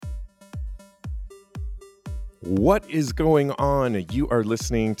What is going on? You are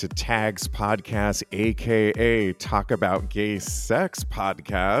listening to Tags Podcast, aka Talk About Gay Sex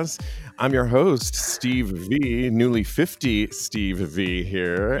Podcast. I'm your host, Steve V, newly 50 Steve V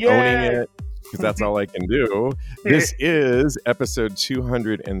here, owning Yay! it because that's all I can do. This is episode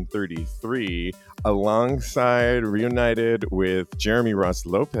 233, alongside reunited with Jeremy Ross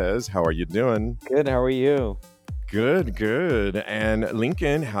Lopez. How are you doing? Good. How are you? Good. And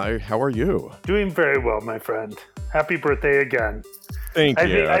Lincoln, how are you? Doing very well, my friend. Happy birthday again. Thank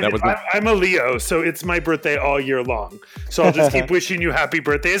you. I'm a Leo, so it's my birthday all year long. So I'll just keep wishing you happy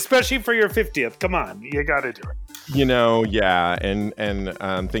birthday, especially for your 50th. Come on, you got to do it. Yeah,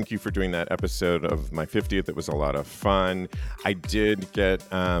 and thank you for doing that episode of my 50th. It was a lot of fun. I did get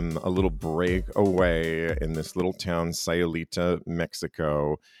a little break away in this little town, Sayulita,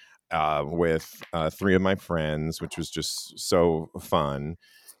 Mexico, with three of my friends, which was just so fun.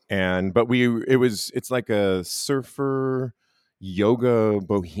 But it's like a surfer yoga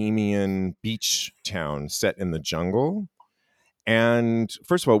bohemian beach town set in the jungle. And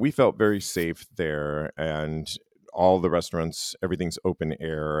first of all, we felt very safe there, and all the restaurants, everything's open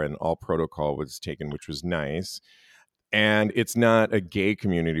air, and all protocol was taken, which was nice. And it's not a gay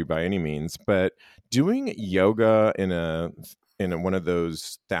community by any means, but doing yoga in one of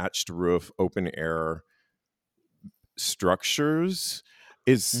those thatched roof open air structures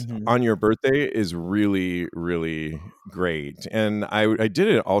is on your birthday is really, really great. And I did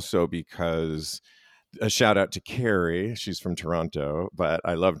it also because a shout out to Carrie. She's from Toronto, but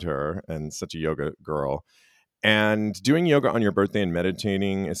I loved her and such a yoga girl. And doing yoga on your birthday and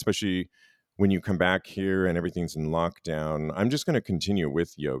meditating, especially when you come back here and everything's in lockdown, I'm just going to continue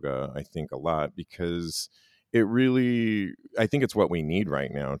with yoga, I think, a lot, because I think it's what we need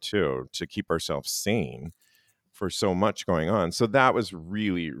right now, too, to keep ourselves sane for so much going on. So that was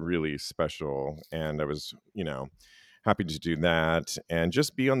really, really special. And I was, happy to do that and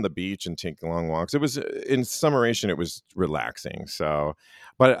just be on the beach and take long walks. It was, in summation, it was relaxing. So,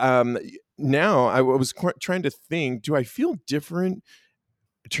 but now I was trying to think, do I feel different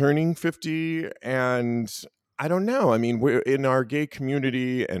turning 50? And I don't know. I mean, we're in our gay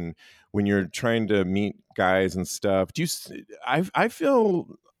community, and when you're trying to meet guys and stuff, I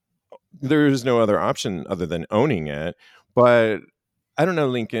feel there is no other option other than owning it. But I don't know,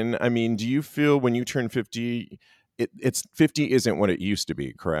 Lincoln. I mean, do you feel when you turn 50, it's 50 isn't what it used to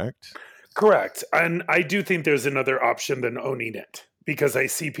be, correct? Correct. And I do think there's another option than owning it, because I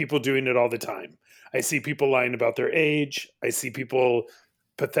see people doing it all the time. I see people lying about their age. I see people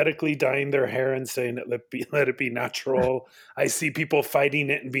pathetically dyeing their hair and saying let it be natural. I see people fighting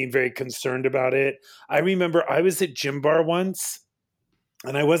it and being very concerned about it. I remember I was at Gym Bar once,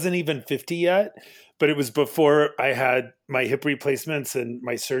 and I wasn't even 50 yet, but it was before I had my hip replacements and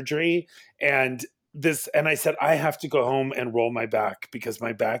my surgery. And I said, I have to go home and roll my back because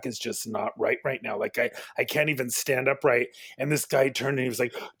my back is just not right now. Like I can't even stand upright. And this guy turned and he was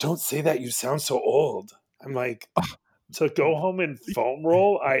like, don't say that. You sound so old. I'm like, so go home and foam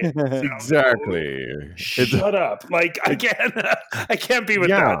roll. Exactly. Shut up. Like I can't be with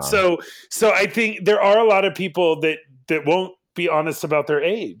that. So I think there are a lot of people that won't be honest about their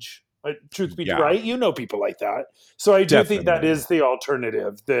age. Truth be right, people like that. So I do think that is the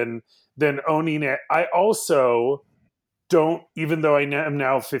alternative than owning it. I also don't, even though I am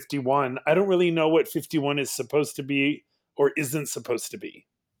now 51, I don't really know what 51 is supposed to be or isn't supposed to be.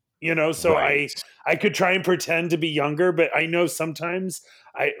 So right. I could try and pretend to be younger, but I know sometimes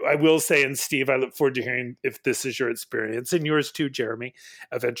I will say, and Steve, I look forward to hearing if this is your experience, and yours too, Jeremy,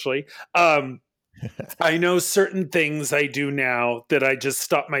 eventually. I know certain things I do now that I just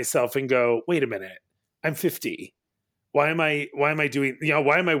stop myself and go, wait a minute, I'm 50. Why am I doing,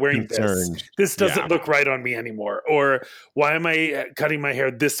 why am I wearing this? This doesn't look right on me anymore. Or why am I cutting my hair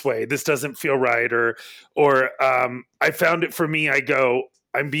this way? This doesn't feel right. Or I found it for me, I go,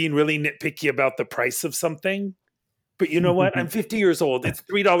 I'm being really nitpicky about the price of something. But you know what? I'm 50 years old. It's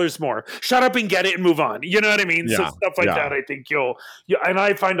 $3 more. Shut up and get it and move on. You know what I mean? Yeah, so stuff like that, I think and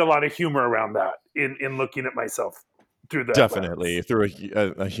I find a lot of humor around that in looking at myself through that. Definitely lens. Through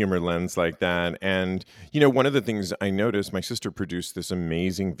a humor lens like that. And, one of the things I noticed, my sister produced this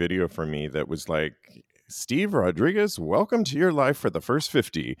amazing video for me that was like, Steve Rodriguez, welcome to your life for the first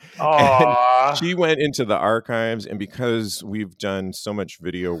 50. And she went into the archives, and because we've done so much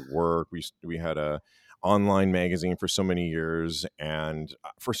video work, we had a online magazine for so many years, and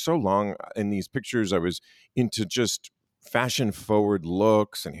for so long in these pictures I was into just fashion forward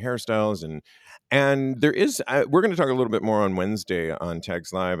looks and hairstyles, and there is we're going to talk a little bit more on Wednesday on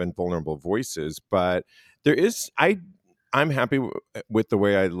Tags Live and Vulnerable Voices, but there is I'm happy with the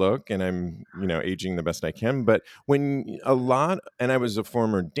way I look, and I'm, aging the best I can. But and I was a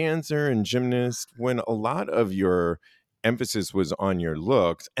former dancer and gymnast, when a lot of your emphasis was on your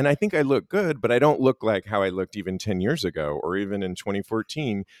looks, and I think I look good, but I don't look like how I looked even 10 years ago or even in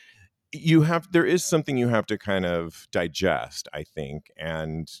 2014. There is something you have to kind of digest, I think,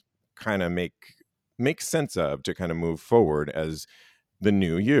 and kind of make sense of to kind of move forward as the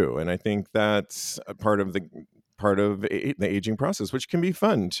new you. And I think that's a part of the aging process, which can be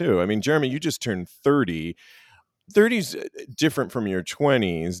fun too. I mean, Jeremy, you just turned 30. 30's different from your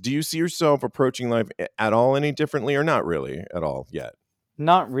 20s. Do you see yourself approaching life at all any differently, or not really at all yet?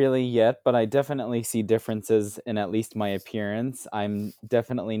 Not really yet, but I definitely see differences in at least my appearance. I'm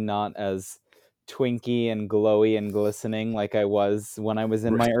definitely not as twinky and glowy and glistening like I was when I was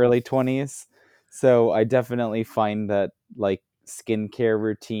in my early 20s. So I definitely find that like skincare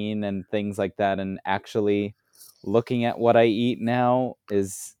routine and things like that, and actually looking at what I eat now,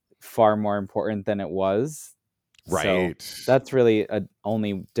 is far more important than it was. Right. So that's really a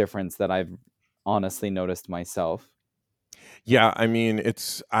only difference that I've honestly noticed myself. Yeah, I mean,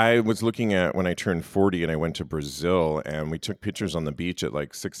 I was looking at when I turned 40 and I went to Brazil, and we took pictures on the beach at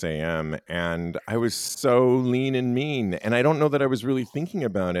like 6 a.m. and I was so lean and mean. And I don't know that I was really thinking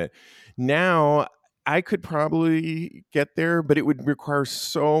about it. Now, I could probably get there, but it would require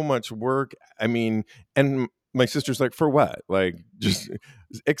so much work. I mean, and my sister's like, for what? Like, just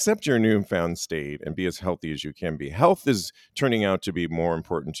accept your newfound state and be as healthy as you can be. Health is turning out to be more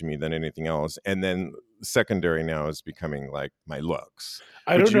important to me than anything else. And then secondary now is becoming like my looks.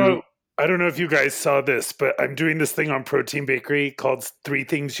 I don't know if you guys saw this, but I'm doing this thing on Protein Bakery called 3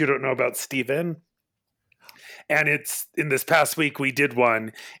 Things You Don't Know About Steven. And it's in this past week we did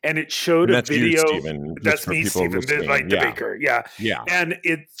one, and it showed a video. That's me, Steven, the baker. Yeah. And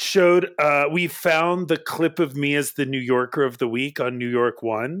it showed, we found the clip of me as the New Yorker of the week on New York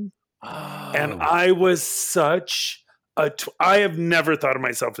One. Oh. And I was such I have never thought of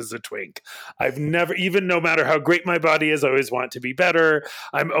myself as a twink. I've never, even no matter how great my body is, I always want to be better.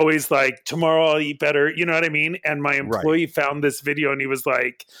 I'm always like, tomorrow I'll eat better. You know what I mean? And my employee found this video and he was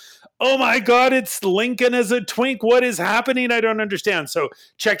like, oh my God, it's Lincoln as a twink. What is happening? I don't understand. So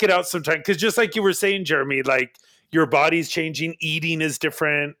check it out sometime. Because just like you were saying, Jeremy, like your body's changing, eating is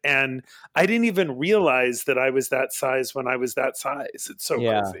different. And I didn't even realize that I was that size when I was that size. It's so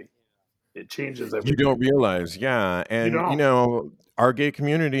crazy. It changes everything. You don't realize, yeah. And, our gay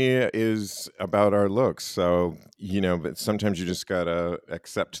community is about our looks. So, but sometimes you just got to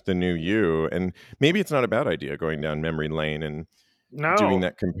accept the new you. And maybe it's not a bad idea going down memory lane and doing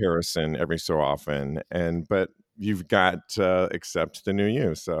that comparison every so often. But you've got to accept the new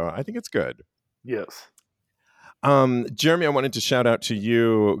you. So I think it's good. Yes. Jeremy, I wanted to shout out to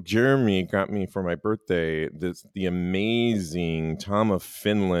you. Jeremy got me for my birthday the amazing Tom of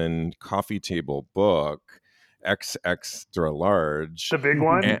Finland coffee table book, X Extra Large. The big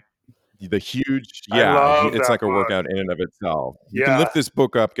one? And the huge, it's like a workout in and of itself. You can lift this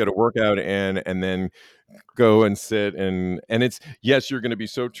book up, get a workout in, and then go and sit and it's, yes, you're going to be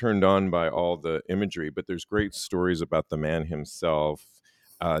so turned on by all the imagery, but there's great stories about the man himself.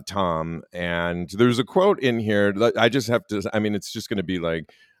 Tom, and there's a quote in here. I just have to, it's just going to be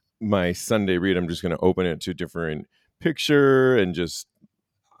like my Sunday read. I'm just going to open it to a different picture and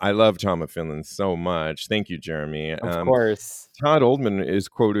I love Tom of Finland so much. Thank you, Jeremy. Of course. Todd Oldman is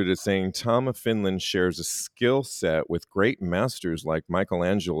quoted as saying, Tom of Finland shares a skill set with great masters like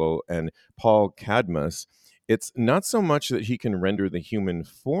Michelangelo and Paul Cadmus. It's not so much that he can render the human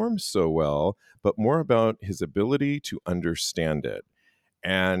form so well, but more about his ability to understand it.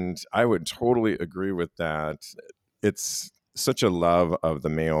 And I would totally agree with that. It's such a love of the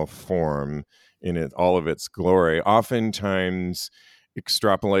male form in all of its glory, oftentimes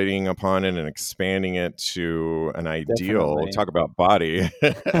extrapolating upon it and expanding it to an ideal. Definitely. Talk about body.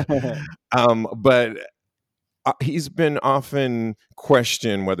 But he's been often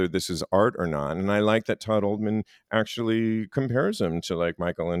questioned whether this is art or not. And I like that Todd Oldman actually compares him to like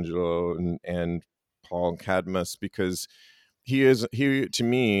Michelangelo and Paul Cadmus, because he to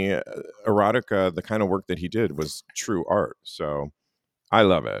me, erotica, the kind of work that he did was true art. So I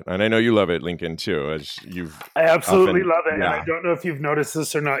love it. And I know you love it, Lincoln, too, as I absolutely love it. Yeah. And I don't know if you've noticed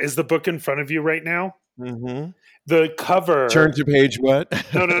this or not. Is the book in front of you right now? Mm-hmm. The cover. Turn to page what?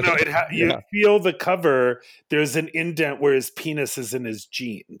 No. You feel the cover. There's an indent where his penis is in his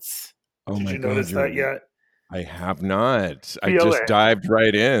jeans. Oh, Did you notice that yet? I have not. I just dived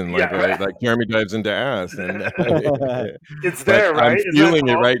right in, like Jeremy dives into ass, and it's there, right? I'm feeling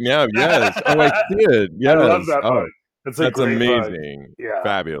it right now. Yes. Oh, I did. Yes. I love that book. That's a That's great book. amazing. Yeah.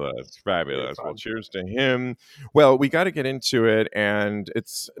 Fabulous. Very Fabulous. Well, fun. cheers to him. Well, we got to get into it, and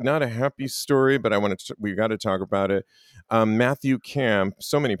it's not a happy story, but we got to talk about it. Matthew Camp,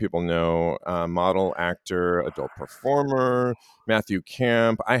 so many people know, model, actor, adult performer, Matthew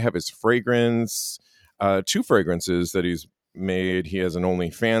Camp. I have his fragrance, two fragrances that he's made. He has an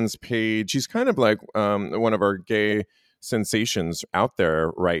OnlyFans page. He's kind of like one of our gay sensations out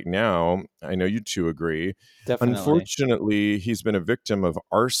there right now. I know you two agree. Definitely. Unfortunately, he's been a victim of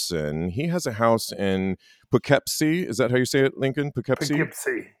arson. He has a house in Poughkeepsie. Is that how you say it, Lincoln? Poughkeepsie?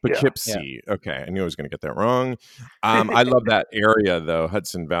 Poughkeepsie. Yeah. Poughkeepsie. Okay, I knew I was going to get that wrong. I love that area, though,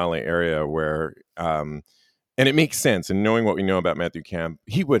 Hudson Valley area, where, and it makes sense. And knowing what we know about Matthew Camp,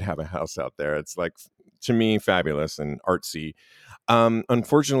 he would have a house out there. It's like, to me, fabulous and artsy.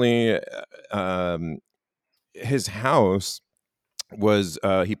 Unfortunately, his house was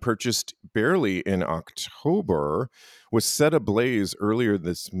he purchased barely in October, was set ablaze earlier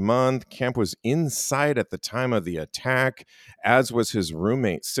this month. Camp was inside at the time of the attack, as was his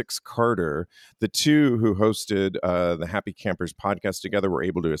roommate Six Carter. The two who hosted the Happy Campers podcast together were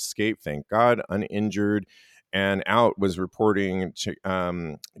able to escape, thank God, uninjured. And Out was reporting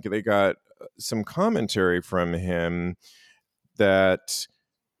they got some commentary from him that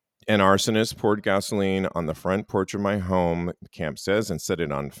an arsonist poured gasoline on the front porch of my home, Camp says, and set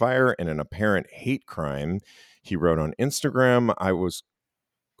it on fire in an apparent hate crime. He wrote on Instagram, I was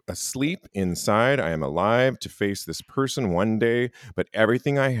asleep inside. I am alive to face this person one day, but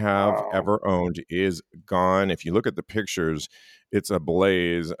everything I have ever owned is gone. If you look at the pictures, it's a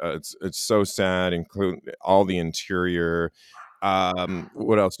blaze. It's so sad, including all the interior.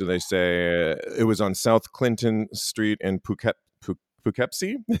 What else do they say? It was on South Clinton Street in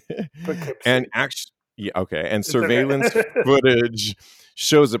Poughkeepsie, and actually, yeah, okay. And surveillance footage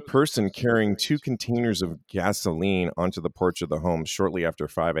shows a person carrying 2 containers of gasoline onto the porch of the home shortly after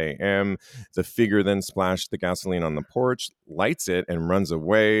 5 a.m. The figure then splashed the gasoline on the porch, lights it, and runs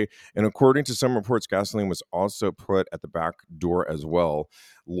away. And according to some reports, gasoline was also put at the back door as well.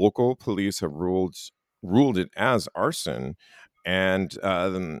 Local police have ruled it as arson. And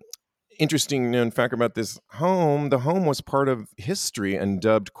interesting known fact about this home, the home was part of history and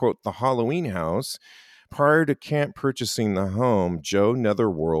dubbed, quote, the Halloween house. Prior to Camp purchasing the home, Joe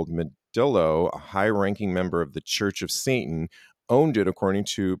Netherworld Medillo, a high-ranking member of the Church of Satan, owned it, according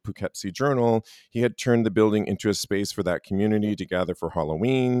to Poughkeepsie Journal. He had turned the building into a space for that community to gather for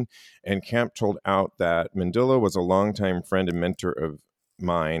Halloween, and Camp told Out that Mandillo was a longtime friend and mentor of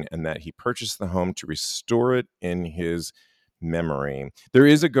mine, and that he purchased the home to restore it in his memory. There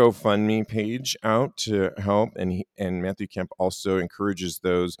is a GoFundMe page out to help, and Matthew Camp also encourages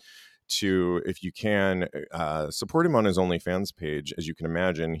those to, if you can, support him on his OnlyFans page. As you can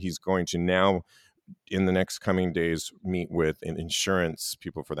imagine, he's going to now, in the next coming days, meet with insurance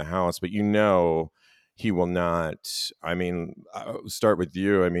people for the house, but he will not. I mean, I'll start with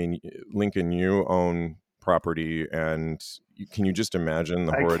you. I mean, Lincoln, you own property, and can you just imagine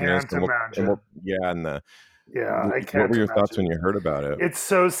the I horridness? can't imagine. I can't What were your imagine. thoughts when you heard about it? It's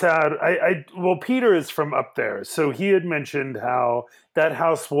so sad. Well, Peter is from up there, so he had mentioned how that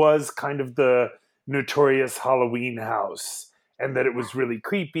house was kind of the notorious Halloween house, and that it was really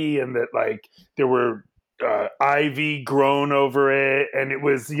creepy, and that like there were ivy grown over it, and it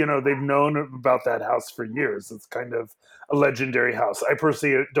was, they've known about that house for years. It's kind of a legendary house. I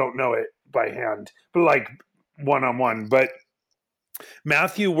personally don't know it by hand, but like one on one. But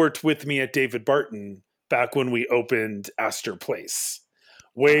Matthew worked with me at David Barton back when we opened Astor Place.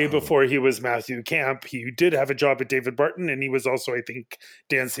 Way before he was Matthew Camp, he did have a job at David Barton, and he was also, I think,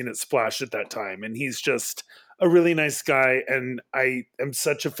 dancing at Splash at that time. And he's just a really nice guy, and I am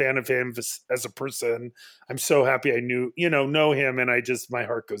such a fan of him as a person. I'm so happy I know him, and my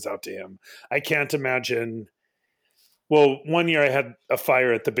heart goes out to him. I can't imagine. Well, one year I had a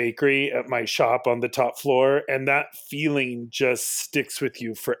fire at the bakery at my shop on the top floor, and that feeling just sticks with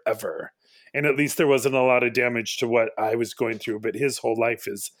you forever. And at least there wasn't a lot of damage to what I was going through, but his whole life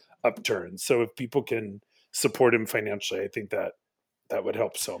is upturned. So if people can support him financially, I think that would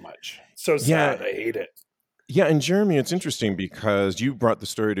help so much. So sad. Yeah. I hate it. Yeah, and Jeremy, it's interesting because you brought the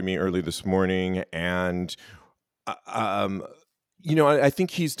story to me early this morning, and I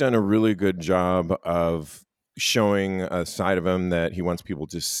think he's done a really good job of showing a side of him that he wants people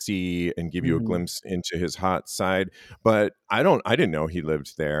to see and give you a glimpse into his hot side. But I didn't know he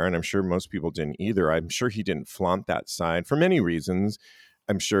lived there, and I'm sure most people didn't either. I'm sure he didn't flaunt that side for many reasons.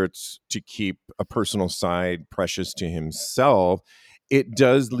 I'm sure it's to keep a personal side precious to himself. It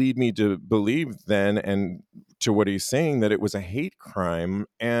does lead me to believe then, and to what he's saying, that it was a hate crime.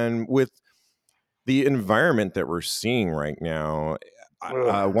 And with the environment that we're seeing right now,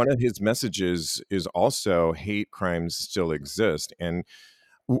 one of his messages is also hate crimes still exist. And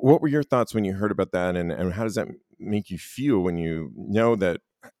what were your thoughts when you heard about that? And how does that make you feel when you know that?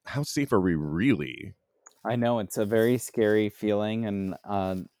 How safe are we really? I know it's a very scary feeling,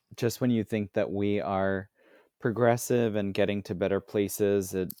 and just when you think that we are progressive and getting to better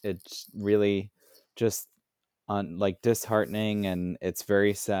places, it's really just like disheartening, and it's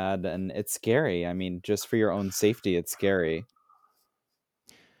very sad and it's scary. I mean, just for your own safety, it's scary.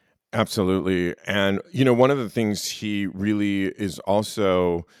 Absolutely. And, one of the things he really is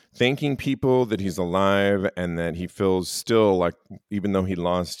also thanking people that he's alive and that he feels still like, even though he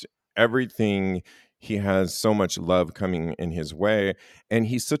lost everything, he has so much love coming in his way. And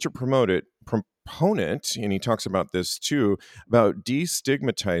he's such a proponent, and he talks about this too, about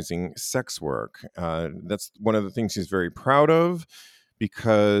destigmatizing sex work. That's one of the things he's very proud of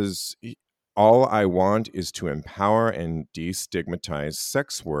because all I want is to empower and destigmatize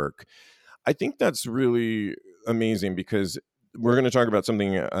sex work. I think that's really amazing because we're going to talk about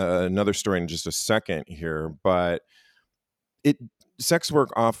something, another story in just a second here, but it sex work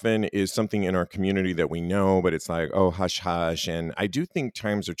often is something in our community that we know, but it's like, oh, hush hush. And I do think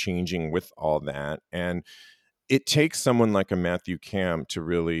times are changing with all that. And it takes someone like a Matthew Camp to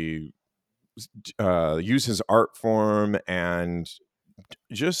really use his art form and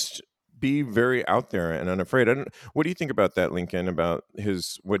just be very out there and unafraid. I don't. What do you think about that, Lincoln? About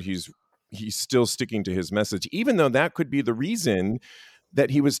he's still sticking to his message, even though that could be the reason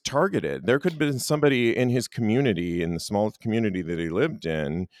that he was targeted. There could have been somebody in his community, in the small community that he lived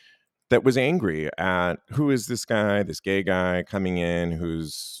in, that was angry at who is this guy, this gay guy coming in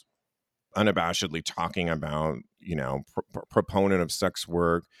who's unabashedly talking about, proponent of sex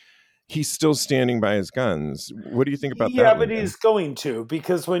work. He's still standing by his guns. What do you think about Yeah, that, but Lincoln? he's going to,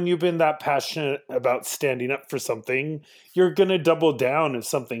 because when you've been that passionate about standing up for something, you're going to double down if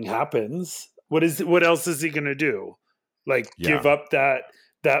something happens. What else is he going to do? Like Yeah. give up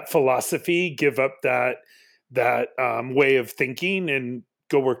that philosophy, give up that way of thinking and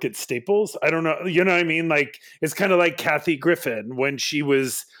go work at Staples? I don't know. You know what I mean? Like it's kind of like Kathy Griffin when she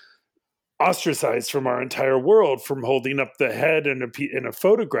was ostracized from our entire world from holding up the head in a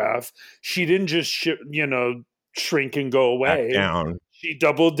photograph. She didn't just shrink and go Back away. down, She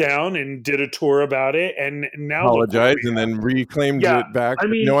doubled down and did a tour about it, and now look where apologized, we and are. then reclaimed Yeah, it back. I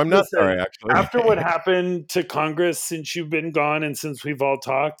No, mean, I'm not listen, sorry, actually. after what happened to Congress since you've been gone and since we've all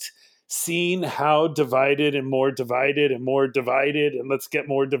talked, seeing how divided and more divided and more divided, and let's get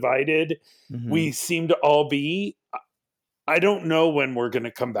more divided, Mm-hmm. we seem to all be. I don't know when we're going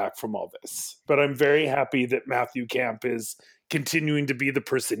to come back from all this, but I'm very happy that Matthew Camp is continuing to be the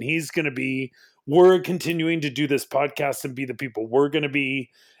person he's going to be. We're continuing to do this podcast and be the people we're going to be.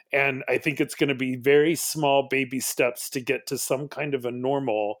 And I think it's going to be very small baby steps to get to some kind of a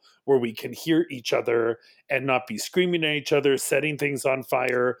normal where we can hear each other and not be screaming at each other, setting things on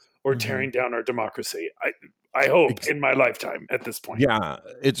fire, or Mm-hmm. tearing down our democracy. I hope in my lifetime at this point. Yeah,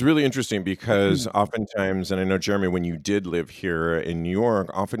 it's really interesting because oftentimes, and I know, Jeremy, when you did live here in New York,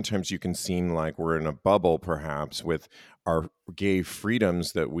 oftentimes you can seem like we're in a bubble, perhaps, with our gay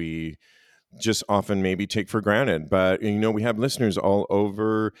freedoms that we just often maybe take for granted. But, we have listeners all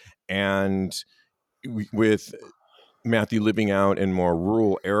over, and with Matthew living out in more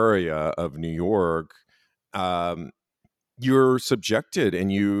rural area of New York, um, you're subjected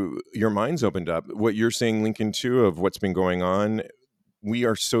and your mind's opened up. What you're saying, Lincoln, too, of what's been going on, we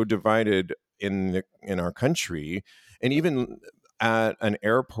are so divided in our country. And even at an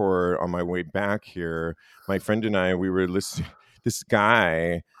airport on my way back here, my friend and I, we were listening this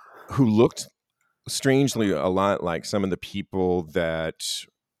guy who looked strangely a lot like some of the people that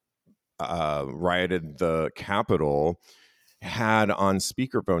rioted the Capitol, had on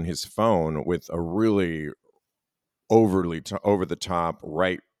speakerphone his phone with a really over the top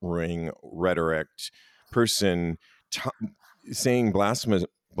right wing rhetoric person t- saying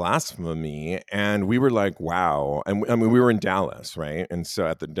blasphemy, and we were like, wow. And I mean, we were in Dallas, right? And so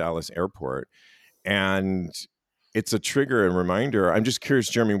at the Dallas airport, and it's a trigger and reminder. I'm just curious,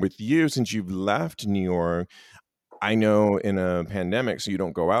 Jeremy, with you, since you've left New York, I know in a pandemic, so you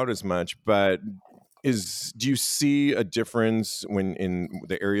don't go out as much, but do you see a difference when in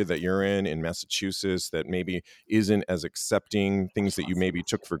the area that you're in Massachusetts, that maybe isn't as accepting things that you maybe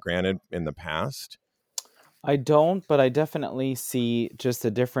took for granted in the past? I don't, but I definitely see just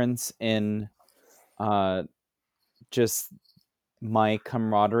a difference in uh, just my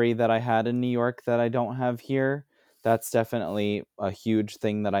camaraderie that I had in New York that I don't have here. That's definitely a huge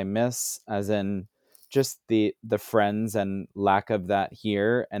thing that I miss, as in just the friends and lack of that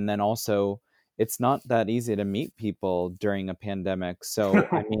here. And then also it's not that easy to meet people during a pandemic. So,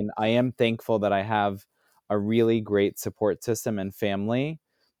 I mean, I am thankful that I have a really great support system and family,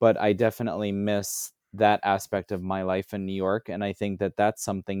 but I definitely miss that aspect of my life in New York. And I think that that's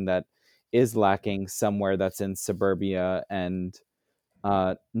something that is lacking somewhere that's in suburbia. And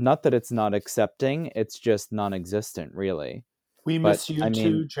not that it's not accepting, it's just non-existent, really. We But miss you I mean,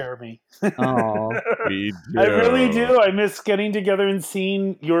 too, Jeremy. oh, We I really do. do. I miss getting together and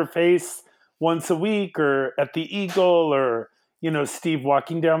seeing your face once a week, or at the Eagle, or Steve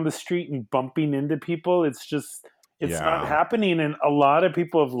walking down the street and bumping into people. It's not Yeah. happening, and a lot of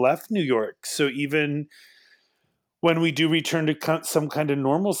people have left New York. So even when we do return to some kind of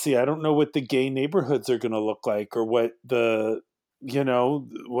normalcy, I don't know what the gay neighborhoods are going to look like, or what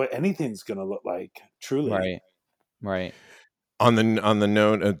what anything's going to look like. Truly. right, right. On the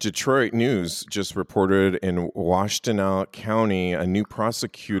note, Detroit News just reported in Washtenaw County, a new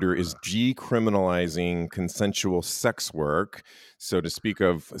prosecutor is decriminalizing consensual sex work. So, to speak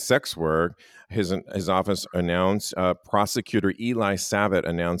of sex work, his office announced, prosecutor Eli Savitt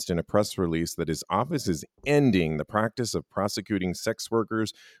announced in a press release that his office is ending the practice of prosecuting sex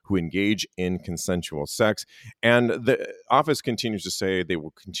workers who engage in consensual sex. And the office continues to say they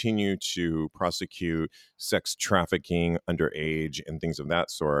will continue to prosecute sex trafficking underage and things of that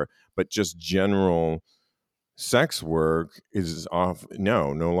sort, but just general sex work is off.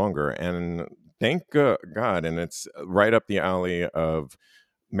 No longer. And thank God. And it's right up the alley of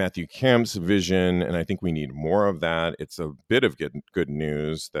Matthew Kemp's vision, and I think we need more of that. It's a bit of good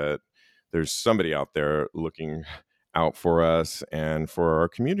news that there's somebody out there looking out for us and for our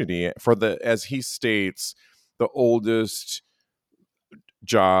community, for the, as he states, the oldest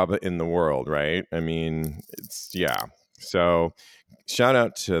job in the world, right? I mean, it's, yeah. So shout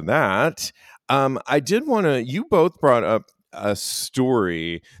out to that. I did want to, you both brought up a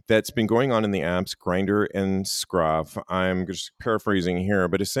story that's been going on in the apps Grindr and Scruff. I'm just paraphrasing here,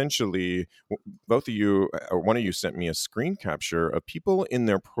 but essentially, both of you, or one of you, sent me a screen capture of people in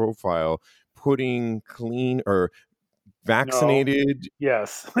their profile putting clean or No. vaccinated,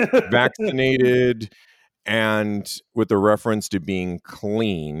 Yes. vaccinated, and with a reference to being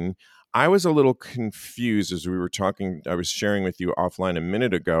clean. I was a little confused as we were talking. I was sharing with you offline a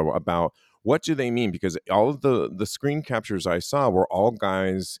minute ago about what do they mean, because all of the screen captures I saw were all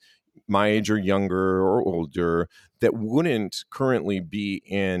guys my age or younger or older that wouldn't currently be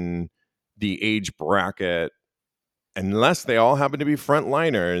in the age bracket unless they all happen to be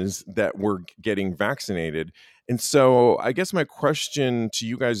frontliners that were getting vaccinated. And so I guess my question to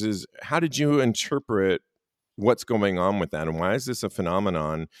you guys is, how did you interpret what's going on with that, and why is this a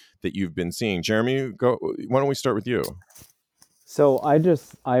phenomenon that you've been seeing? Jeremy, go. Why don't we start with you? So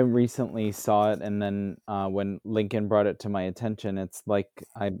I recently saw it, and then when Lincoln brought it to my attention, it's like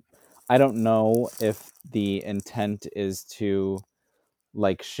I don't know if the intent is to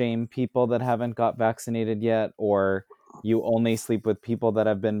like shame people that haven't got vaccinated yet, or you only sleep with people that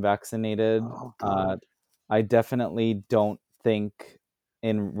have been vaccinated. Oh God. I definitely don't think,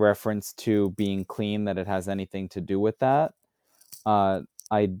 in reference to being clean, that it has anything to do with that.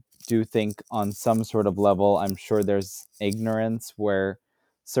 I do think on some sort of level, I'm sure there's ignorance where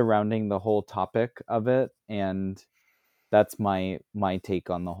surrounding the whole topic of it, and that's my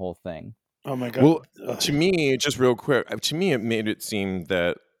take on the whole thing. Oh my God. Well, to me, just real quick, to me, it made it seem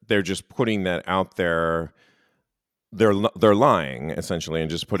that they're just putting that out there. They're lying essentially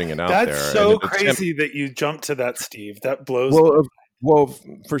and just putting it out That's there. And so an attempt. crazy that you jumped to that, Steve. That blows. Well,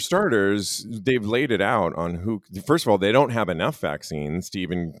 for starters, they've laid it out on who. First of all, they don't have enough vaccines to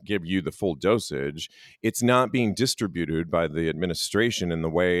even give you the full dosage. It's not being distributed by the administration in the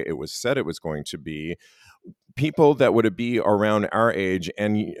way it was said it was going to be. People that would be around our age,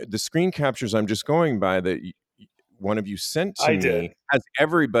 and the screen captures I'm just going by that one of you sent to I did. me has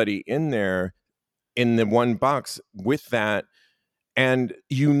everybody in there in the one box with that. And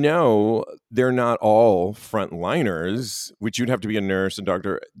they're not all frontliners, which you'd have to be a nurse and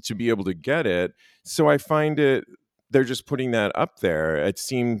doctor to be able to get it. So I find they're just putting that up there. It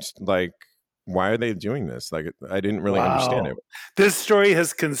seemed like, why are they doing this? Like, I didn't really understand it. Wow. This story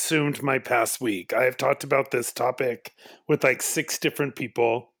has consumed my past week. I have talked about this topic with like 6 different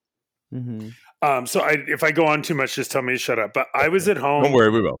people. Mm-hmm. So if I go on too much, just tell me to shut up. But I was at home. Don't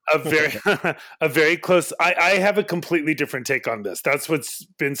worry, we will. A very close. I have a completely different take on this. That's what's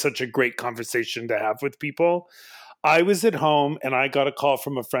been such a great conversation to have with people. I was at home and I got a call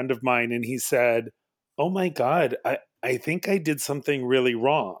from a friend of mine, and he said, "Oh my God, I think I did something really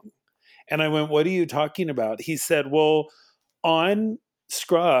wrong." And I went, "What are you talking about?" He said, "Well, on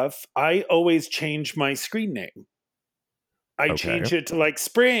Scruff, I always change my screen name." I change it to like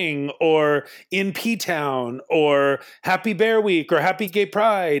spring or in P-Town or Happy Bear Week or Happy Gay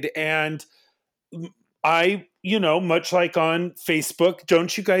Pride. And I, much like on Facebook,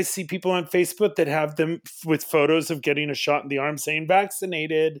 don't you guys see people on Facebook that have them with photos of getting a shot in the arm saying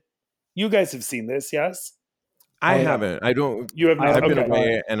vaccinated? You guys have seen this, yes? I haven't. I don't. You have not. I've been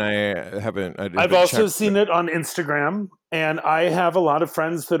away, and I haven't. I've also seen it on Instagram, and I have a lot of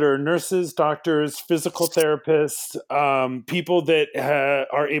friends that are nurses, doctors, physical therapists, people that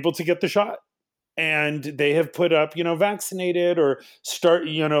are able to get the shot, and they have put up, vaccinated or start,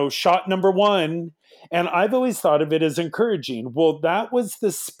 shot number 1. And I've always thought of it as encouraging. Well, that was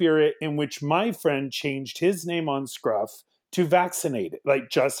the spirit in which my friend changed his name on Scruff to vaccinated,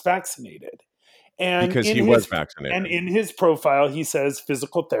 like just vaccinated. And because he was vaccinated. And in his profile, he says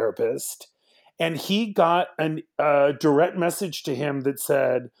physical therapist. And he got a direct message to him that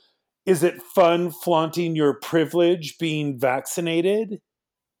said, "Is it fun flaunting your privilege being vaccinated?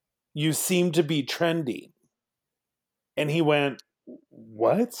 You seem to be trending." And he went,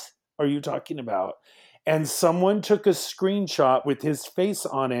 "What are you talking about?" And someone took a screenshot with his face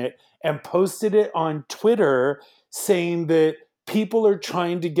on it and posted it on Twitter saying that people are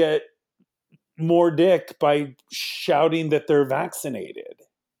trying to get more dick by shouting that they're vaccinated.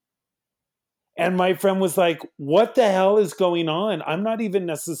 And my friend was like, what the hell is going on? I'm not even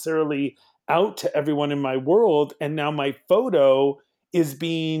necessarily out to everyone in my world. And now my photo is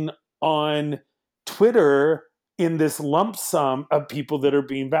being on Twitter in this lump sum of people that are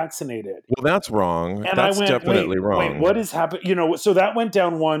being vaccinated. Well, that's wrong. And that's definitely wrong. Wait, what is happening? So that went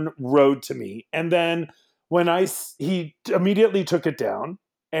down one road to me. And then when he immediately took it down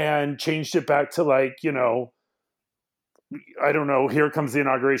and changed it back to like, I don't know, here comes the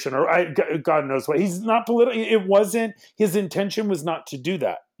inauguration, or God knows what. He's not political. It wasn't, his intention was not to do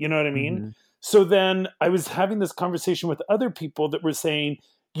that. You know what I mean? Mm-hmm. So then I was having this conversation with other people that were saying,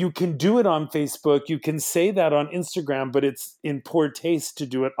 you can do it on Facebook, you can say that on Instagram, but it's in poor taste to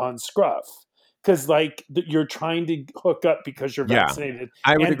do it on Scruff. Because like you're trying to hook up because you're vaccinated.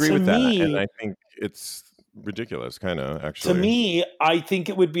 I would agree with that. And I think it's ridiculous, kind of, actually. To me, I think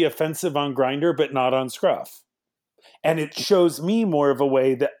it would be offensive on Grindr, but not on Scruff. And it shows me more of a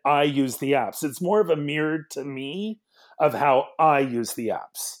way that I use the apps. It's more of a mirror to me of how I use the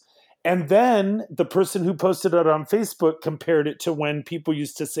apps. And then the person who posted it on Facebook compared it to when people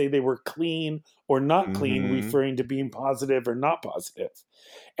used to say they were clean or not clean, referring to being positive or not positive.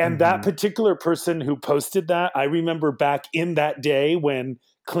 And that particular person who posted that, I remember back in that day when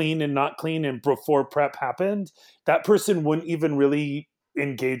clean and not clean and before PrEP happened, that person wouldn't even really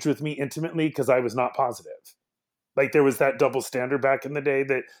engage with me intimately because I was not positive. Like there was that double standard back in the day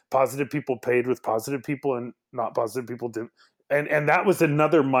that positive people paid with positive people and not positive people didn't. And that was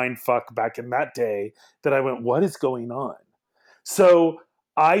another mind fuck back in that day that I went, what is going on? So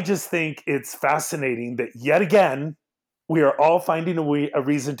I just think it's fascinating that yet again, we are all finding a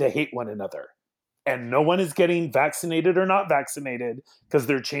reason to hate one another. And no one is getting vaccinated or not vaccinated because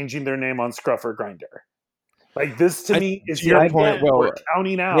they're changing their name on Scruff or Grindr. Like this to me is your point. Well, we're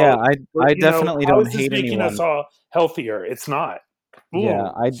counting out. Yeah, I definitely don't hate anyone. Making us all healthier. It's not. Ooh,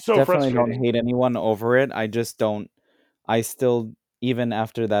 yeah, I definitely don't hate anyone over it. I just don't. I still, even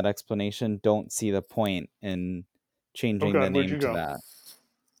after that explanation, don't see the point in changing the name to that.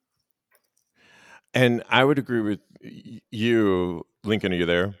 And I would agree with you, Lincoln. Are you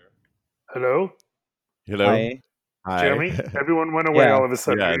there? Hello. Hi. Jeremy, everyone went away all of a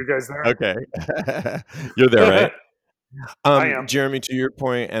sudden. Yeah. Are you guys there? Okay. You're there, right? I am. Jeremy, to your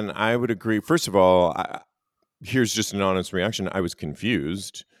point, and I would agree. First of all, here's just an honest reaction. I was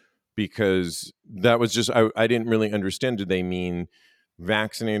confused because that was just, I didn't really understand. Did they mean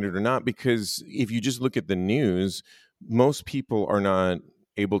vaccinated or not? Because if you just look at the news, most people are not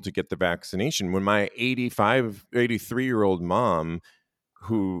able to get the vaccination. When my 83-year-old mom,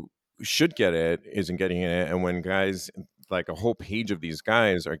 who should get it, isn't getting it, and when guys, like a whole page of these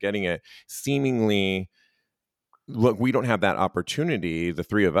guys are getting it, seemingly, look, we don't have that opportunity, the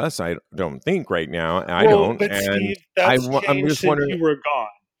three of us, I don't think right now. I don't. But and Steve, that's I'm just wondering, you were gone.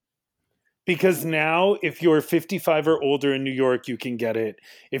 Because now, if you're 55 or older in New York, you can get it.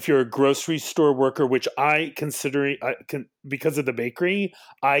 If you're a grocery store worker, which I consider, because of the bakery,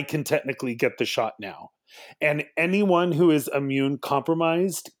 I can technically get the shot now. And anyone who is immune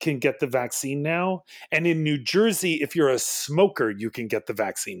compromised can get the vaccine now. And in New Jersey, if you're a smoker, you can get the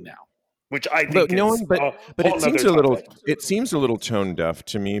vaccine now. Which I think but it seems a little it seems a little tone deaf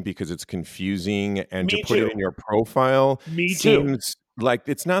to me because it's confusing, and to put it in your profile seems like,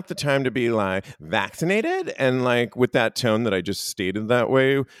 it's not the time to be like vaccinated and like with that tone that I just stated that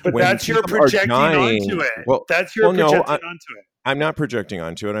way. But When that's your people are projecting onto dying, it. well, That's your no, projecting onto it. I'm not projecting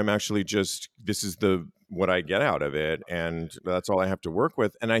onto it. I'm actually just, this is what I get out of it, and that's all I have to work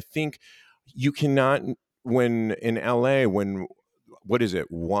with. And I think you cannot, when in LA, when, what is it,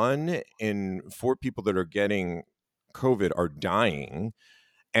 1 in 4 people that are getting COVID are dying,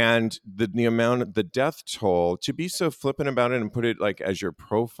 and the amount of the death toll, to be so flippant about it and put it like as your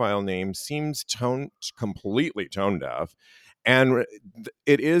profile name seems completely tone deaf. And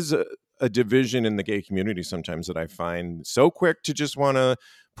it is a division in the gay community sometimes that I find so quick to just want to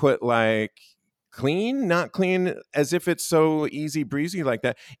put like clean, not clean, as if it's so easy breezy like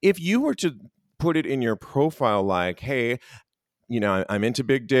that. If you were to put it in your profile like, hey, I'm into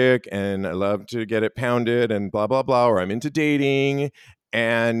big dick and I love to get it pounded and blah, blah, blah, or I'm into dating.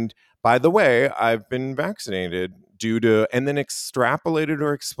 And by the way, I've been vaccinated due to, and then extrapolated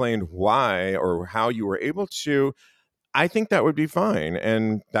or explained why or how you were able to, I think that would be fine.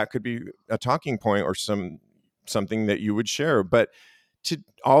 And that could be a talking point or something that you would share. But to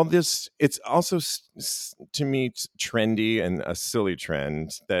all this, it's also to me trendy and a silly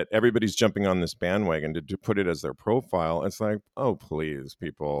trend that everybody's jumping on this bandwagon to put it as their profile. It's like, oh, please,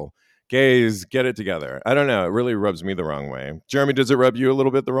 people, gays, get it together. I don't know. It really rubs me the wrong way. Jeremy, does it rub you a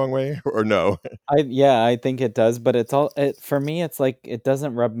little bit the wrong way or no? I think it does, but for me, it's like it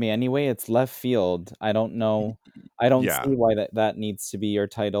doesn't rub me anyway. It's left field. I don't know. I don't Yeah. see why that needs to be your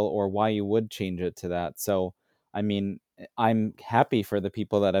title or why you would change it to that. So, I mean, I'm happy for the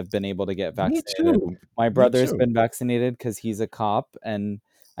people that have been able to get vaccinated. Me too. My Me brother's too. been vaccinated because he's a cop, and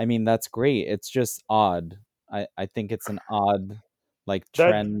I mean that's great. It's just odd. I think it's an odd like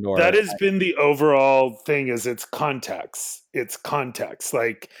trend that has been the overall thing. Is it's context.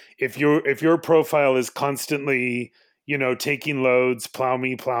 Like if your profile is constantly taking loads, plow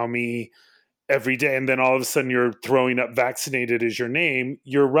me every day, and then all of a sudden you're throwing up vaccinated as your name,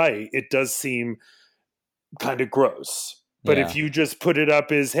 you're right, it does seem kind of gross. But if you just put it up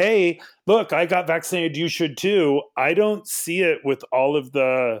as, hey, look, I got vaccinated, you should too, I don't see it with all of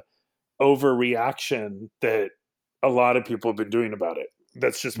the overreaction that a lot of people have been doing about it.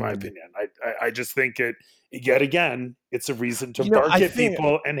 That's just my opinion. I just think it, yet again, it's a reason to bark at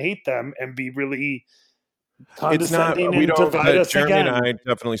people and hate them and be really condescending and divide us Jeremy again. and I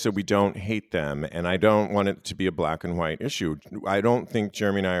definitely said we don't hate them, and I don't want it to be a black and white issue. I don't think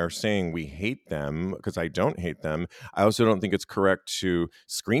Jeremy and I are saying we hate them, because I don't hate them. I also don't think it's correct to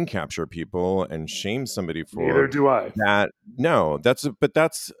screen capture people and shame somebody for Neither do I. that. No,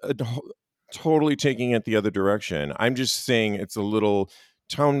 that's totally taking it the other direction. I'm just saying it's a little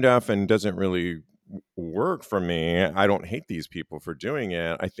tone deaf and doesn't really work for me. I don't hate these people for doing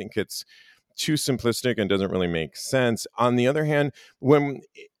it. I think it's too simplistic and doesn't really make sense. On the other hand, and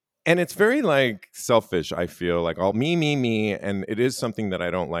it's very like selfish, I feel like all me, and it is something that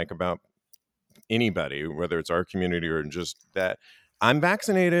I don't like about anybody, whether it's our community or just that I'm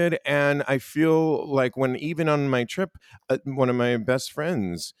vaccinated. And I feel like when even on my trip, one of my best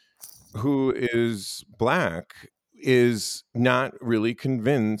friends who is black is not really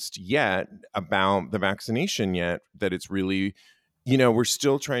convinced yet about the vaccination yet, that it's really, we're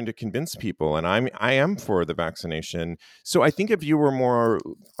still trying to convince people, and I am for the vaccination. So I think if you were more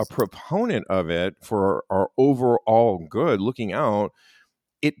a proponent of it for our overall good, looking out,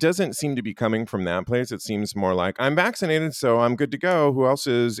 it doesn't seem to be coming from that place. It seems more like, I'm vaccinated, so I'm good to go. Who else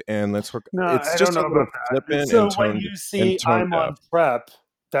is? And let's hook. No, It's I just don't know a little about that. flippant So and when you see I'm on PrEP,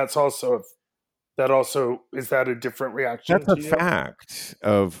 that also is that a different reaction? That's a fact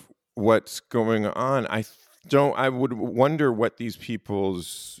of what's going on. I would wonder what these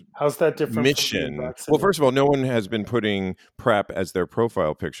people's how's that different mission. From Well, first of all, no one has been putting PrEP as their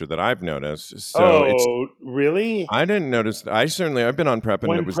profile picture that I've noticed. So really? I didn't notice. I've been on PrEP,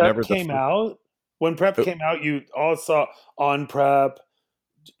 and it was PrEP never came out. When PrEP came out, you all saw on PrEP.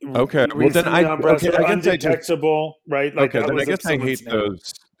 Okay, well then I undetectable, right? Like, okay, then I guess I hate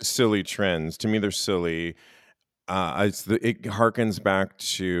those silly trends. To me, they're silly. It harkens back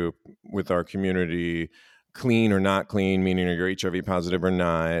to, with our community, clean or not clean, meaning are you HIV positive or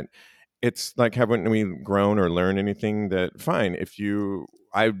not. It's like, haven't we grown or learned anything? That fine,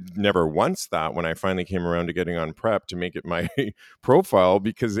 I never once thought when I finally came around to getting on PrEP to make it my profile,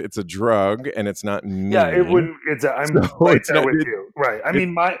 because it's a drug and it's not me. Yeah, it wouldn't. I'm right there with you. Right. I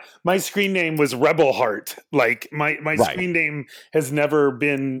mean, my screen name was Rebel Heart. Like my screen name has never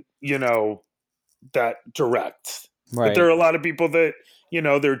been, that direct. Right. But there are a lot of people that,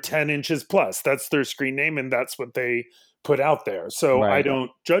 they're 10 inches plus. That's their screen name, and that's what they put out there. So I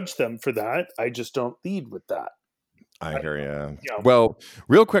don't judge them for that. I just don't lead with that. I hear you. Yeah. Well,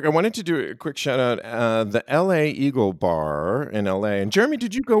 real quick, I wanted to do a quick shout out. The LA Eagle Bar in LA. And Jeremy,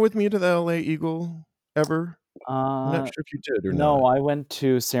 did you go with me to the LA Eagle ever? I'm not sure if you did or No, not. I went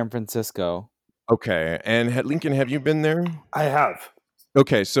to San Francisco. Okay. And Lincoln, have you been there? I have.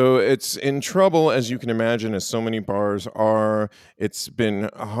 Okay, so it's in trouble, as you can imagine, as so many bars are. It's been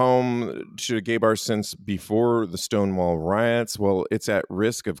home to gay bars since before the Stonewall riots. Well, it's at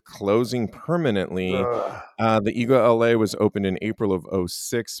risk of closing permanently. The Eagle LA was opened in April of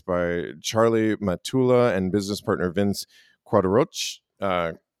 '06 by Charlie Matula and business partner Vince Quattarocci,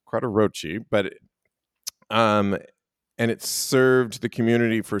 but and it served the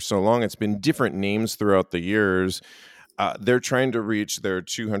community for so long. It's been different names throughout the years. They're trying to reach their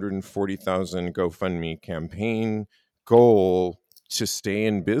 240,000 GoFundMe campaign goal to stay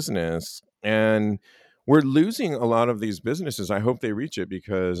in business. And we're losing a lot of these businesses. I hope they reach it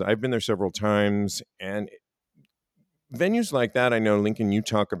because I've been there several times. And venues like that, I know, Lincoln, you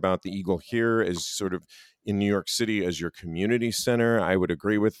talk about the Eagle here as sort of in New York City as your community center. I would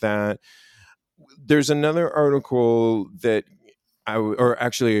agree with that. There's another article that or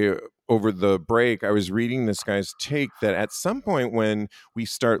actually over the break, I was reading this guy's take that at some point when we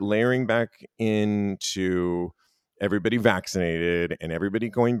start layering back into everybody vaccinated and everybody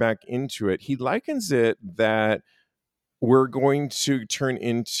going back into it, he likens it that we're going to turn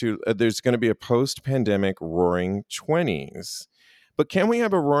into, there's going to be a post-pandemic roaring 20s. But can we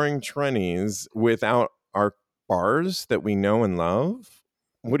have a roaring 20s without our bars that we know and love?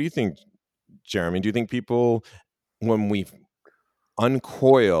 What do you think, Jeremy? Do you think people, when we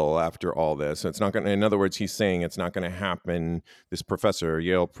uncoil after all this, it's not going to, in other words, he's saying it's not going to happen. This professor,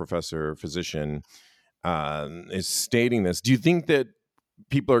 Yale professor, physician, is stating this. Do you think that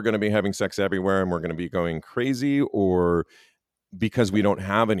people are going to be having sex everywhere and we're going to be going crazy, or because we don't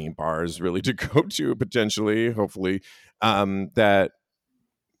have any bars really to go to potentially, hopefully, that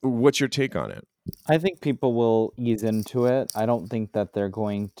what's your take on it? I think people will ease into it. I don't think that they're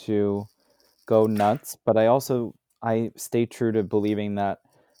going to go nuts, but I stay true to believing that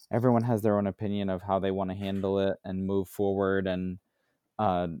everyone has their own opinion of how they want to handle it and move forward and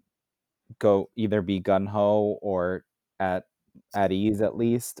go either be gun ho or at ease at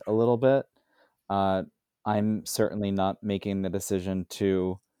least a little bit. I'm certainly not making the decision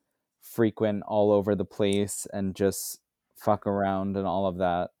to frequent all over the place and just fuck around and all of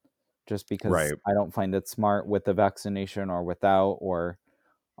that, just because Right. I don't find it smart with the vaccination or without or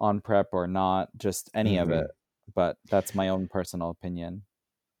on prep or not, just any of it. But that's my own personal opinion.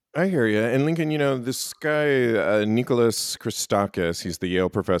 I hear you. And Lincoln, you know, this guy, Nicholas Christakis, he's the Yale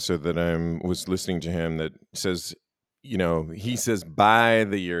professor that I was listening to him that says, you know, he says by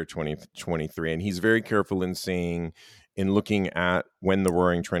the year 2023, and he's very careful in saying, in looking at when the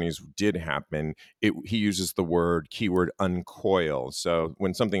Roaring Twenties did happen, he uses the keyword uncoil. So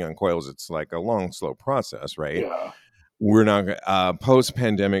when something uncoils, it's like a long, slow process, right? Yeah. We're not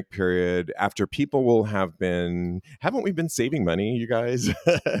post-pandemic period after people will have been, haven't we been saving money, you guys?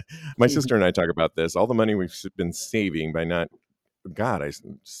 My sister and I talk about this, all the money we've been saving by not, God, I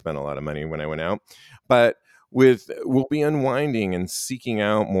spent a lot of money when I went out, but we'll be unwinding and seeking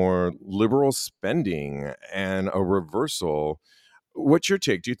out more liberal spending and a reversal. What's your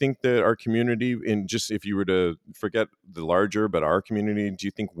take? Do you think that our community, in just, if you were to forget the larger, but our community, do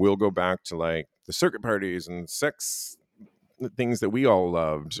you think we'll go back to like the circuit parties and sex things that we all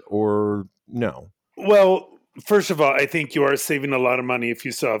loved, or no? Well, first of all, I think you are saving a lot of money if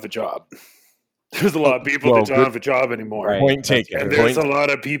you still have a job. There's a lot of people that don't have a job anymore. Right. Point taken. And there's a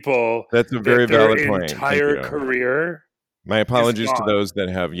lot of people That's a very valid their point. entire career. My apologies to those that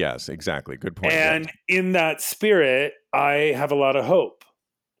have. Yes, exactly. Good point. And in that spirit, I have a lot of hope.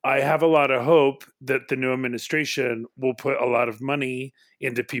 I have a lot of hope that the new administration will put a lot of money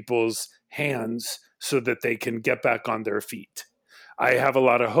into people's hands so that they can get back on their feet. I have a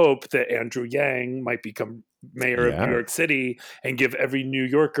lot of hope that Andrew Yang might become mayor of New York City and give every New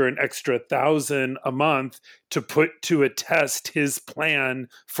Yorker an extra $1,000 a month to put to a test his plan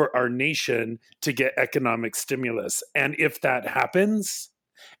for our nation to get economic stimulus. And if that happens,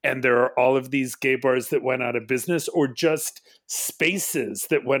 and there are all of these gay bars that went out of business or just spaces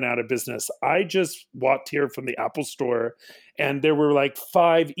that went out of business. I just walked here from the Apple store and there were like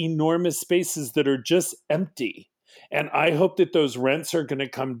 5 enormous spaces that are just empty. And I hope that those rents are going to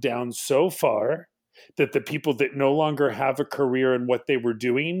come down so far that the people that no longer have a career in what they were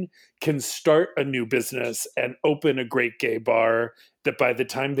doing can start a new business and open a great gay bar, that by the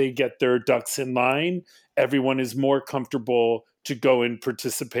time they get their ducks in line, everyone is more comfortable to go and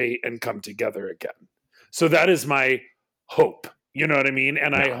participate and come together again. So that is my hope. You know what I mean?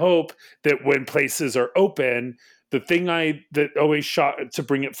 And I hope that when places are open, the thing that always shot to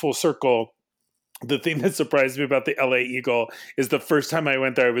bring it full circle. The thing that surprised me about the LA Eagle is the first time I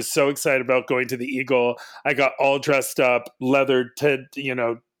went there, I was so excited about going to the Eagle. I got all dressed up, leathered to,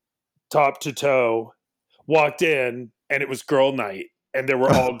 top to toe, walked in, and it was girl night. And there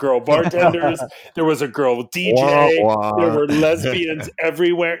were all girl bartenders. There was a girl DJ. Wah, wah. There were lesbians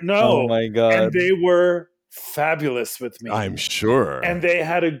everywhere. No. Oh my God. And they were fabulous with me. I'm sure. And they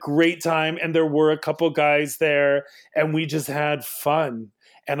had a great time. And there were a couple guys there. And we just had fun.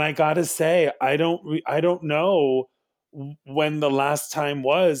 And I got to say, I don't know when the last time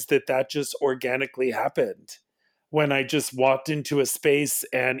was that just organically happened. When I just walked into a space,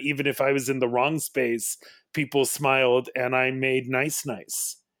 and even if I was in the wrong space, people smiled and I made nice.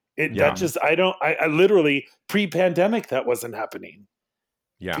 I literally pre-pandemic, that wasn't happening.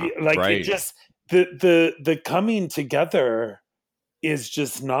 Yeah. Like right. it just, the coming together is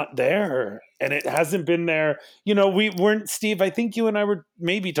just not there. And it hasn't been there. We weren't, Steve, I think you and I were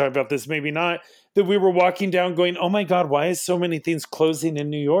maybe talking about this, maybe not, that we were walking down going, oh my God, why is so many things closing in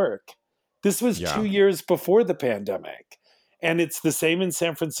New York? This was 2 years before the pandemic. And it's the same in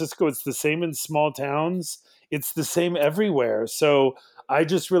San Francisco. It's the same in small towns. It's the same everywhere. So I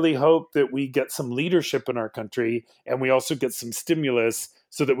just really hope that we get some leadership in our country, and we also get some stimulus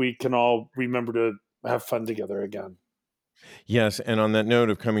so that we can all remember to have fun together again. Yes, and on that note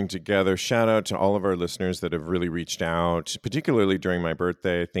of coming together, shout out to all of our listeners that have really reached out, particularly during my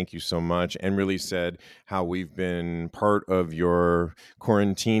birthday. Thank you so much, and really said how we've been part of your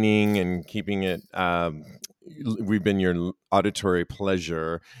quarantining and keeping it. We've been your auditory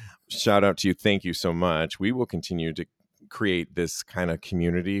pleasure. Shout out to you. Thank you so much. We will continue to create this kind of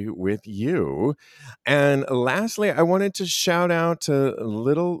community with you. And lastly, I wanted to shout out to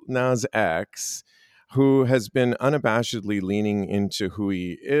Lil Nas X, who has been unabashedly leaning into who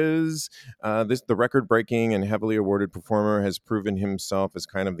he is. The record-breaking and heavily awarded performer has proven himself as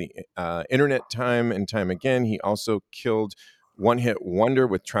kind of the internet time and time again. He also killed one-hit wonder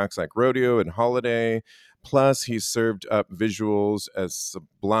with tracks like Rodeo and Holiday. Plus, he's served up visuals as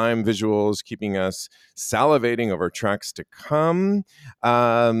sublime visuals, keeping us salivating over tracks to come.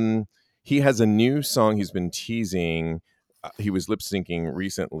 He has a new song he's been teasing. He was lip syncing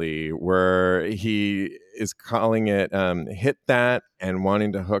recently, where he is calling it Hit That and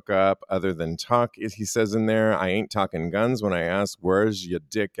wanting to hook up other than talk. He says in there, I ain't talking guns when I ask, where's your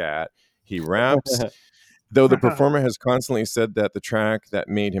dick at? He raps. Though the performer has constantly said that the track that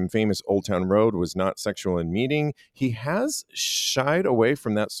made him famous, Old Town Road, was not sexual in meaning, he has shied away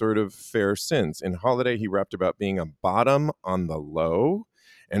from that sort of fare since. In Holiday, he rapped about being a bottom on the low.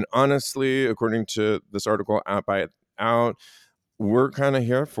 And honestly, according to this article out, we're kind of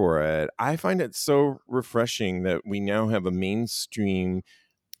here for it. I find it so refreshing that we now have a mainstream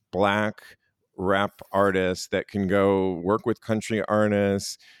Black rap artist that can go work with country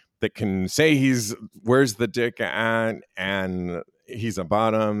artists, that can say where's the dick at, and he's a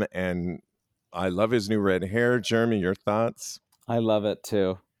bottom. And I love his new red hair. Jeremy, your thoughts? I love it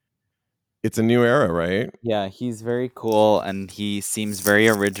too. It's a new era, right? Yeah, he's very cool, and he seems very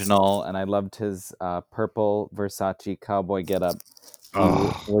original, and I loved his purple Versace cowboy getup he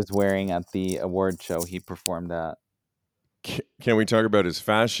was wearing at the award show he performed at. Can we talk about his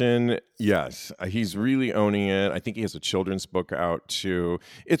fashion? Yes, he's really owning it. I think he has a children's book out too.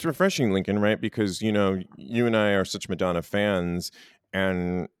 It's refreshing, Lincoln, right? Because, you and I are such Madonna fans,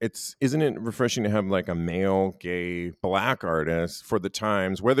 and isn't it refreshing to have like a male gay Black artist for the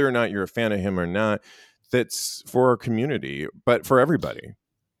times, whether or not you're a fan of him or not, that's for our community, but for everybody.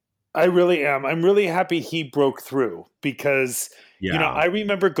 I really am. I'm really happy he broke through, because I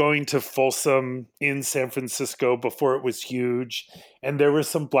remember going to Folsom in San Francisco before it was huge, and there were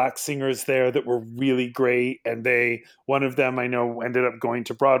some Black singers there that were really great, and one of them I know ended up going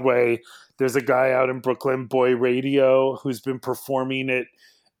to Broadway. There's a guy out in Brooklyn, Boy Radio, who's been performing at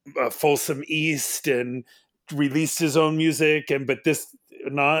Folsom East and released his own music, but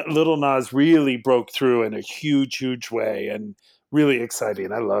Lil Nas really broke through in a huge way, and really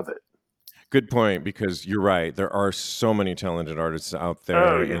exciting. I love it. Good point, because you're right. There are so many talented artists out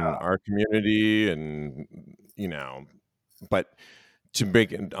there in our community, and but to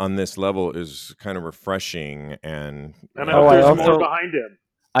make it on this level is kind of refreshing. And I hope there's more behind him.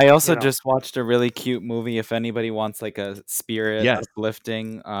 I also just watched a really cute movie. If anybody wants like a spirit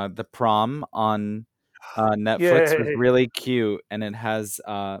uplifting, The Prom on Netflix was really cute, and it has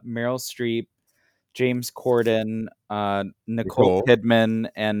Meryl Streep, James Corden, Nicole Kidman,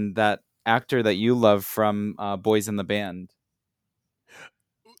 and that actor that you love from Boys in the Band,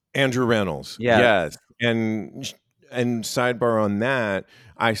 Andrew Reynolds. Yes. And and sidebar on that,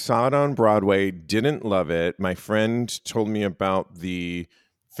 I saw it on Broadway, didn't love it. My friend told me about the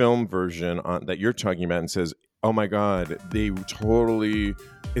film version that you're talking about and says, oh my God,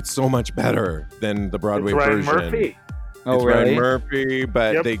 it's so much better than the Broadway version. Murphy. Oh, it's really? Ryan Murphy,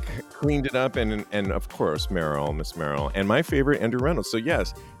 but they cleaned it up, and of course Miss Merrill, and my favorite, Andrew Reynolds. So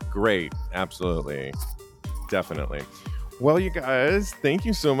yes, great, absolutely, definitely. Well, you guys, thank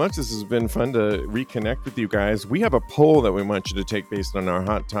you so much. This has been fun to reconnect with you guys. We have a poll that we want you to take based on our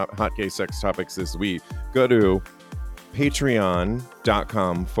hot gay sex topics this week. Go to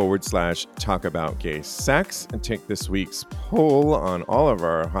patreon.com/talkaboutgaysex and take this week's poll on all of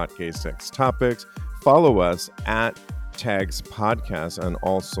our hot gay sex topics. Follow us at Tags Podcast on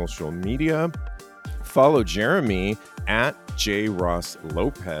all social media. Follow Jeremy at J. Ross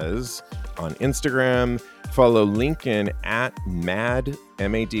Lopez on Instagram. Follow Lincoln at Mad,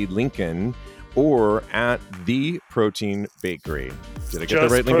 M-A-D Lincoln, or at The Protein Bakery. Did I get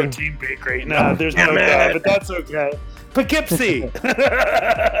that right, Lincoln? Protein Bakery. No, there's no doubt, but that's okay. Poughkeepsie.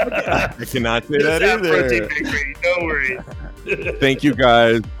 I cannot say that either. Protein Bakery. No worries. Thank you,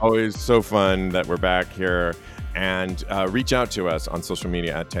 guys. Always so fun that we're back here. And reach out to us on social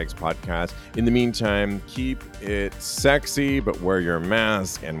media at Tags Podcast. In the meantime, keep it sexy, but wear your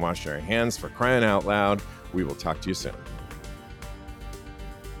mask and wash your hands, for crying out loud. We will talk to you soon.